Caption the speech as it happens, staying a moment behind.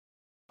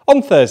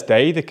On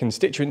Thursday, the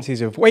constituencies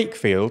of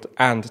Wakefield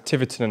and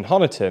Tiverton and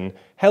Honiton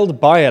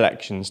held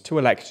by-elections to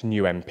elect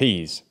new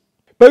MPs.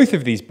 Both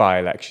of these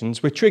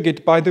by-elections were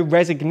triggered by the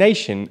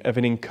resignation of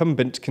an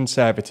incumbent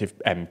Conservative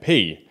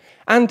MP,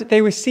 and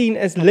they were seen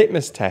as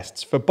litmus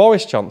tests for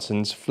Boris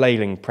Johnson's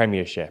flailing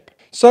premiership.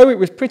 So it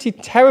was pretty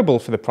terrible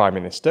for the Prime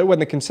Minister when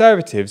the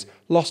Conservatives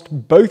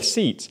lost both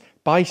seats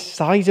by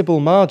sizeable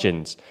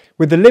margins,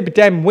 with the Lib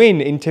Dem win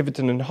in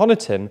Tiverton and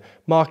Honiton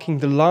marking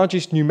the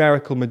largest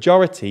numerical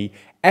majority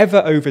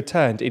ever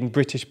overturned in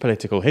British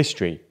political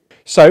history.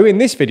 So in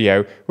this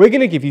video, we're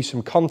going to give you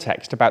some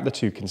context about the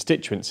two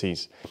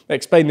constituencies,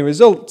 explain the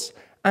results,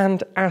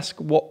 and ask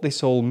what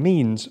this all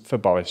means for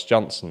Boris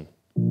Johnson.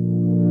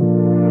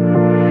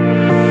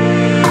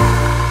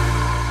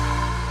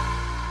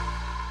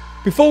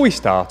 Before we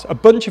start, a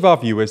bunch of our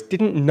viewers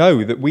didn't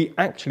know that we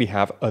actually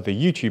have other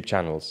YouTube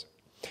channels.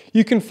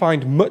 You can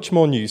find much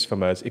more news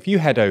from us if you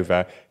head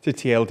over to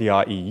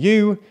TLDR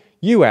EU,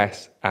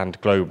 US and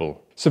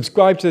Global.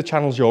 Subscribe to the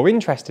channels you're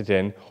interested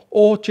in,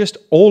 or just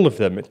all of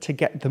them to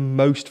get the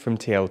most from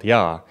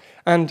TLDR,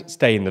 and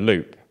stay in the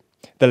loop.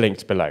 The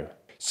link's below.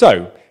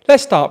 So,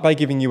 let's start by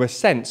giving you a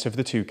sense of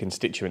the two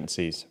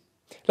constituencies.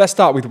 Let's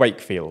start with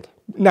Wakefield.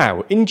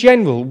 Now, in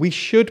general, we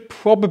should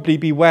probably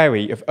be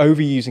wary of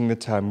overusing the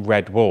term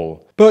red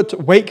wall,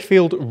 but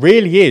Wakefield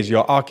really is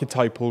your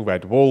archetypal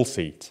red wall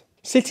seat.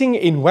 Sitting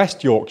in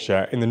West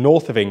Yorkshire in the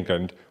north of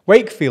England,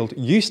 Wakefield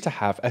used to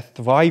have a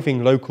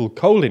thriving local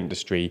coal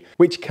industry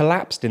which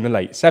collapsed in the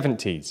late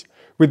 70s,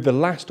 with the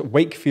last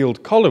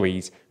Wakefield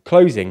collieries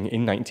closing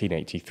in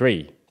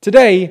 1983.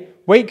 Today,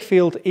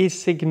 Wakefield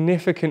is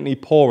significantly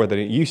poorer than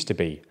it used to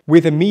be,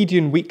 with a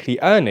median weekly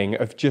earning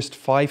of just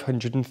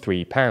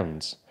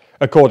 £503,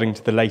 according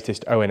to the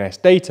latest ONS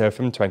data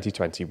from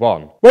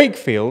 2021.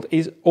 Wakefield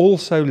is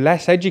also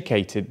less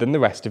educated than the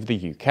rest of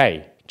the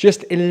UK.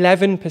 Just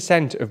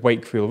 11% of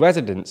Wakefield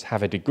residents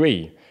have a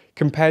degree,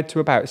 compared to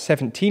about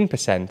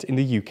 17% in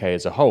the UK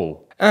as a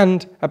whole.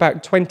 And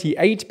about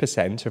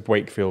 28% of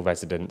Wakefield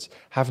residents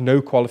have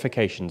no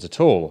qualifications at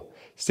all,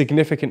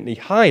 significantly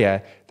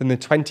higher than the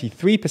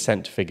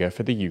 23% figure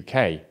for the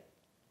UK.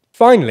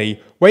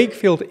 Finally,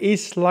 Wakefield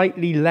is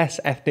slightly less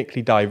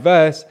ethnically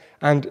diverse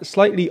and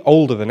slightly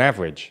older than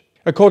average.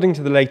 According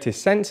to the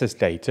latest census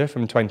data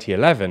from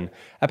 2011,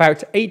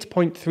 about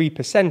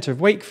 8.3% of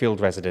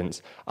Wakefield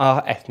residents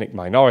are ethnic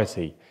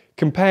minority,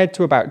 compared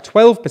to about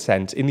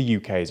 12% in the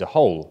UK as a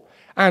whole,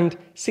 and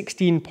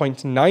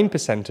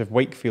 16.9% of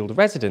Wakefield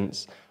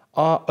residents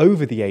are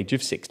over the age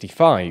of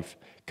 65,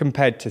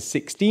 compared to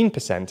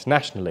 16%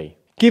 nationally.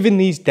 Given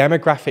these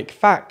demographic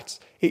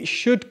facts, it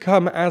should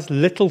come as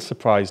little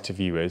surprise to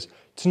viewers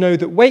to know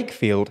that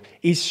Wakefield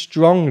is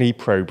strongly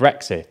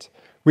pro-Brexit,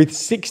 with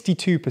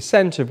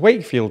 62% of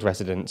Wakefield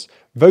residents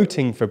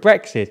voting for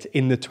Brexit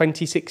in the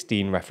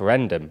 2016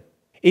 referendum.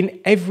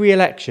 In every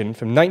election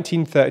from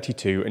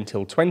 1932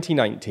 until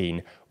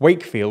 2019,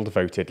 Wakefield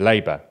voted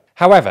Labour.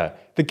 However,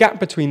 the gap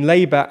between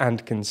Labour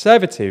and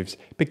Conservatives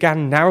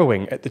began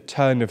narrowing at the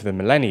turn of the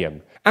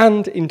millennium,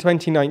 and in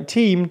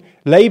 2019,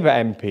 Labour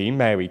MP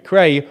Mary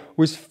Creagh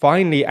was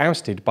finally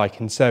ousted by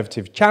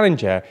Conservative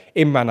challenger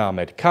Imran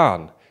Ahmed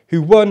Khan,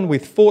 who won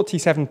with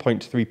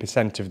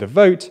 47.3% of the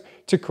vote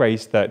to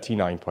Creagh's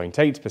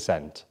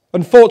 39.8%.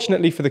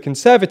 Unfortunately for the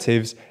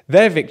Conservatives,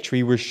 their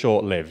victory was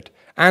short-lived,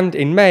 and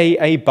in May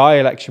a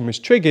by-election was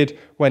triggered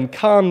when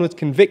Khan was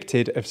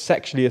convicted of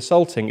sexually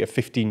assaulting a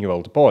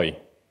 15-year-old boy.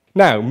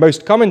 Now,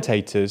 most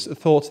commentators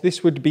thought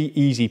this would be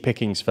easy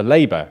pickings for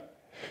Labour.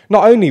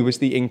 Not only was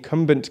the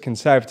incumbent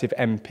Conservative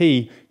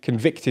MP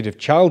convicted of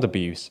child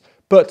abuse,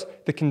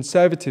 but the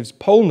Conservatives'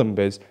 poll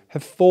numbers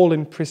have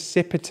fallen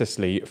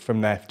precipitously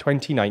from their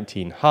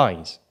 2019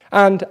 highs.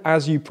 And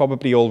as you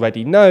probably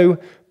already know,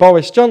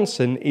 Boris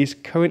Johnson is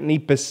currently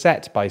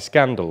beset by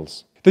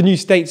scandals. The New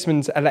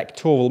Statesman's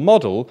electoral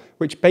model,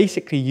 which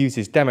basically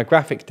uses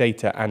demographic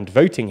data and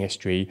voting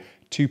history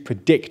to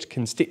predict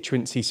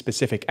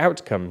constituency-specific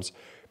outcomes,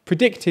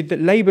 predicted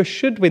that Labour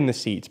should win the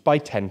seat by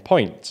 10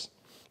 points.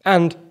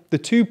 And the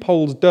two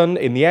polls done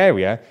in the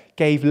area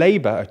gave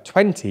Labour a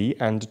 20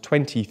 and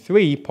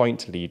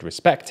 23-point lead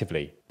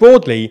respectively,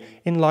 broadly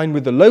in line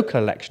with the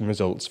local election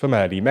results from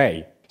early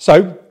May.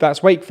 So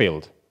that's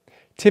Wakefield.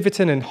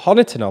 Tiverton and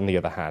Honiton, on the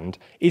other hand,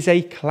 is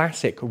a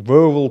classic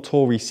rural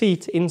Tory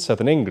seat in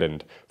southern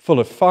England, full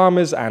of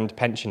farmers and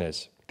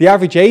pensioners. The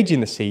average age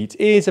in the seat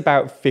is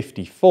about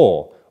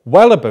 54,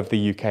 well above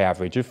the UK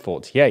average of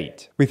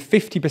 48, with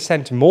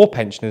 50% more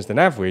pensioners than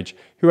average,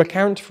 who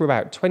account for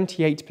about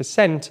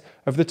 28%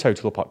 of the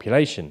total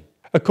population.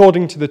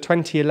 According to the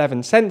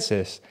 2011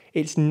 census,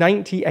 it's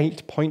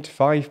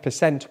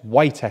 98.5%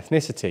 white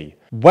ethnicity,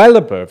 well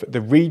above the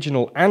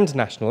regional and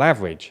national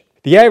average.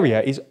 The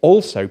area is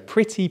also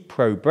pretty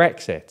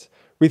pro-Brexit,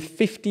 with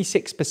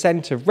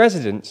 56% of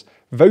residents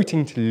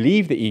voting to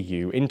leave the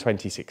EU in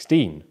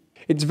 2016.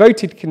 It's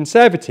voted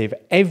Conservative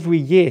every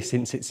year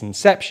since its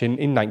inception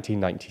in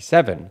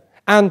 1997,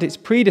 and its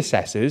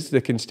predecessors,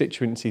 the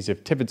constituencies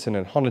of Tiverton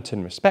and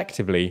Honiton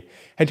respectively,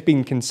 had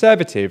been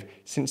Conservative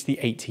since the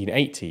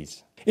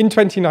 1880s. In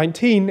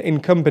 2019,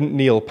 incumbent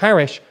Neil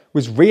Parish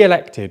was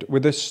re-elected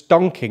with a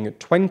stonking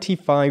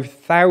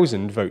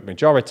 25,000 vote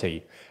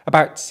majority,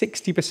 about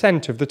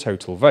 60% of the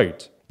total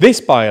vote.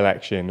 This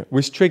by-election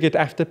was triggered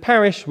after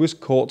Parish was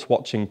caught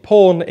watching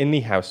porn in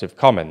the House of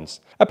Commons,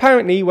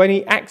 apparently when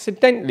he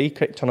accidentally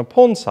clicked on a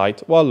porn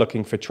site while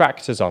looking for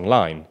tractors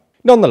online.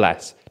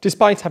 Nonetheless,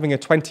 despite having a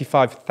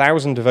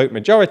 25,000 vote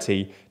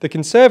majority, the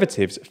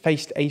Conservatives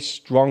faced a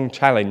strong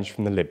challenge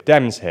from the Lib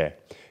Dems here,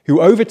 who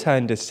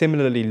overturned a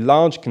similarly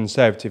large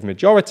Conservative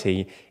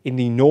majority in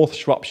the North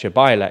Shropshire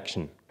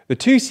by-election. The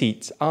two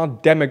seats are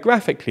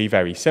demographically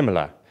very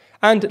similar,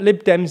 and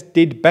Lib Dems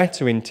did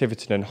better in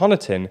Tiverton and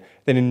Honiton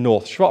than in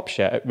North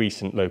Shropshire at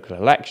recent local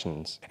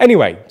elections.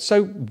 Anyway,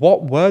 so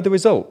what were the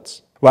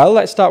results? Well,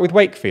 let's start with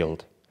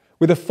Wakefield.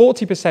 With a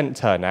 40%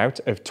 turnout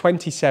of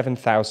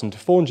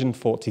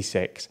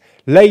 27,446,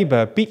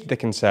 Labour beat the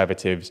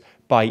Conservatives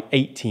by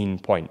 18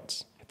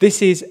 points.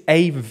 This is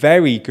a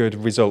very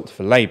good result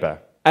for Labour.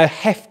 A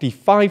hefty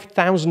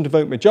 5,000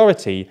 vote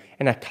majority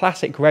in a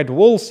classic red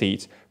wall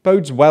seat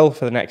bodes well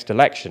for the next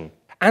election.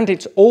 And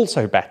it's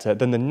also better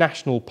than the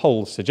national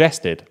polls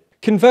suggested.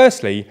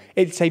 Conversely,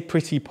 it's a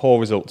pretty poor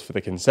result for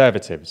the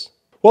Conservatives.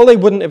 While they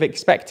wouldn't have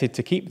expected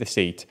to keep the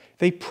seat,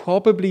 they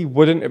probably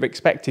wouldn't have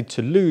expected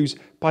to lose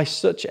by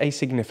such a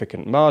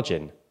significant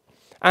margin.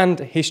 And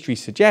history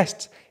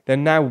suggests they're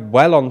now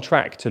well on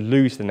track to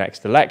lose the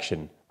next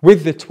election,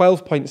 with the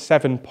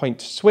 12.7-point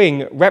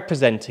swing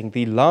representing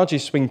the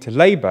largest swing to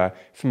Labour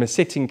from a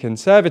sitting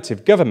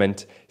Conservative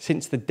government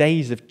since the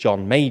days of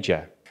John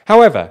Major.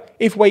 However,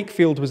 if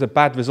Wakefield was a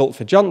bad result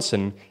for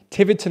Johnson,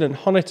 Tiverton and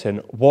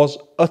Honiton was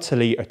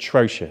utterly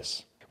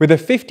atrocious. With a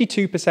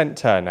 52%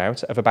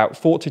 turnout of about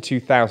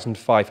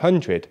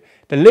 42,500,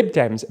 the Lib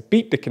Dems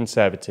beat the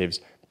Conservatives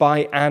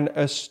by an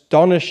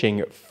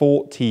astonishing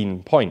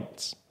 14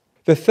 points.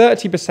 The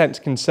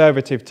 30%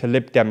 Conservative to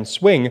Lib Dem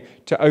swing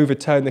to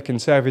overturn the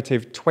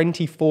Conservative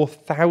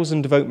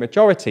 24,000 vote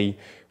majority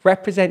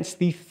represents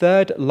the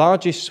third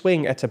largest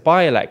swing at a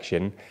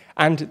by-election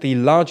and the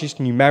largest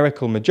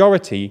numerical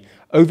majority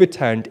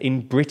overturned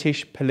in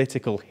British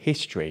political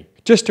history.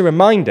 Just a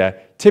reminder,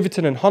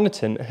 Tiverton and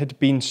Honiton had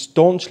been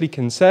staunchly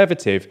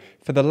Conservative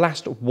for the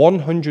last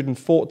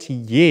 140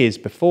 years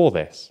before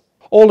this.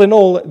 All in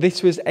all,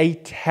 this was a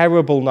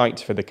terrible night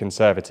for the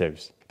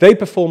Conservatives. They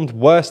performed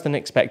worse than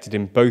expected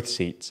in both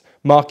seats,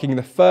 marking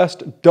the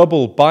first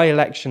double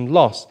by-election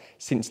loss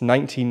since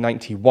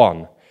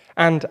 1991,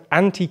 and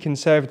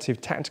anti-Conservative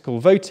tactical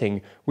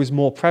voting was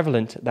more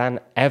prevalent than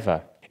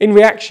ever. In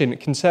reaction,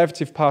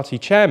 Conservative Party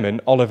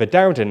Chairman Oliver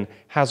Dowden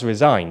has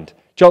resigned,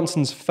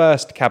 Johnson's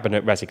first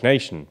cabinet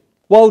resignation.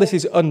 While this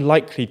is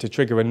unlikely to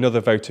trigger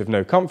another vote of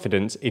no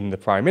confidence in the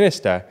Prime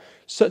Minister,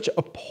 such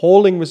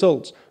appalling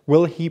results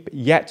will heap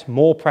yet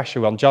more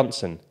pressure on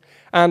Johnson,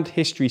 and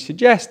history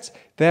suggests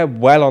they're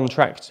well on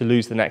track to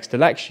lose the next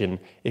election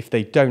if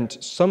they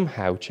don't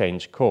somehow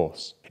change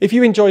course. If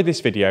you enjoyed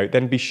this video,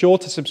 then be sure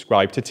to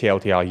subscribe to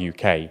TLDR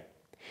UK.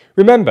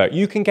 Remember,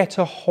 you can get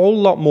a whole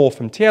lot more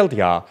from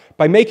TLDR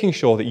by making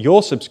sure that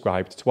you're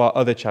subscribed to our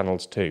other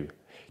channels too: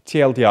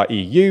 TLDR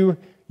EU,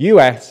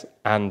 US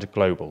and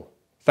Global.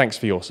 Thanks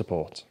for your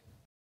support.